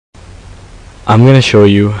I'm going to show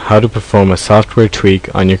you how to perform a software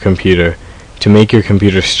tweak on your computer to make your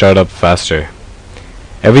computer start up faster.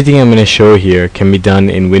 Everything I'm going to show here can be done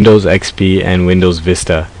in Windows XP and Windows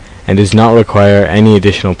Vista and does not require any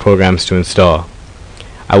additional programs to install.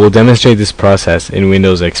 I will demonstrate this process in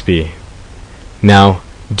Windows XP. Now,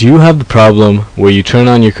 do you have the problem where you turn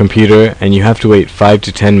on your computer and you have to wait 5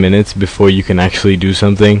 to 10 minutes before you can actually do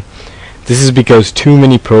something? This is because too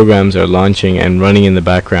many programs are launching and running in the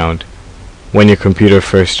background when your computer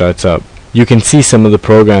first starts up. You can see some of the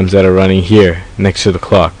programs that are running here next to the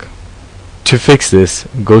clock. To fix this,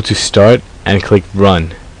 go to Start and click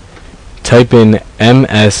Run. Type in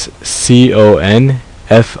msconfig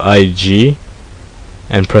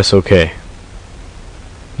and press OK.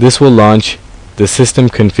 This will launch the System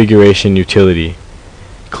Configuration utility.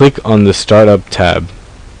 Click on the Startup tab.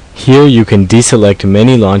 Here you can deselect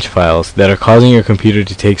many launch files that are causing your computer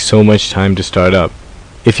to take so much time to start up.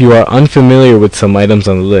 If you are unfamiliar with some items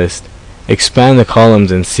on the list, expand the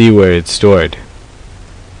columns and see where it's stored.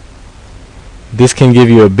 This can give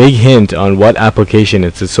you a big hint on what application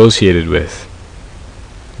it's associated with.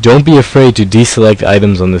 Don't be afraid to deselect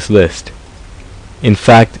items on this list. In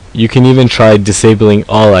fact, you can even try disabling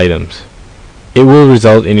all items. It will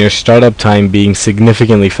result in your startup time being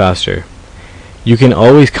significantly faster. You can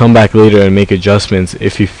always come back later and make adjustments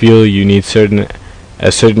if you feel you need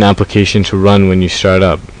a certain application to run when you start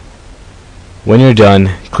up. When you're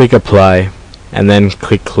done, click Apply and then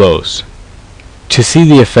click Close. To see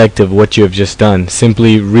the effect of what you have just done,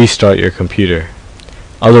 simply restart your computer.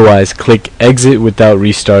 Otherwise, click Exit without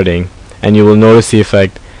restarting and you will notice the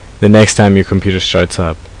effect the next time your computer starts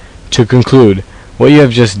up. To conclude, what you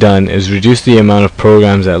have just done is reduce the amount of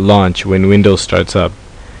programs at launch when Windows starts up.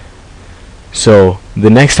 So, the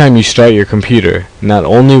next time you start your computer, not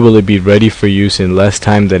only will it be ready for use in less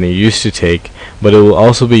time than it used to take, but it will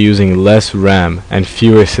also be using less RAM and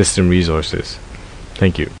fewer system resources.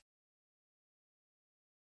 Thank you.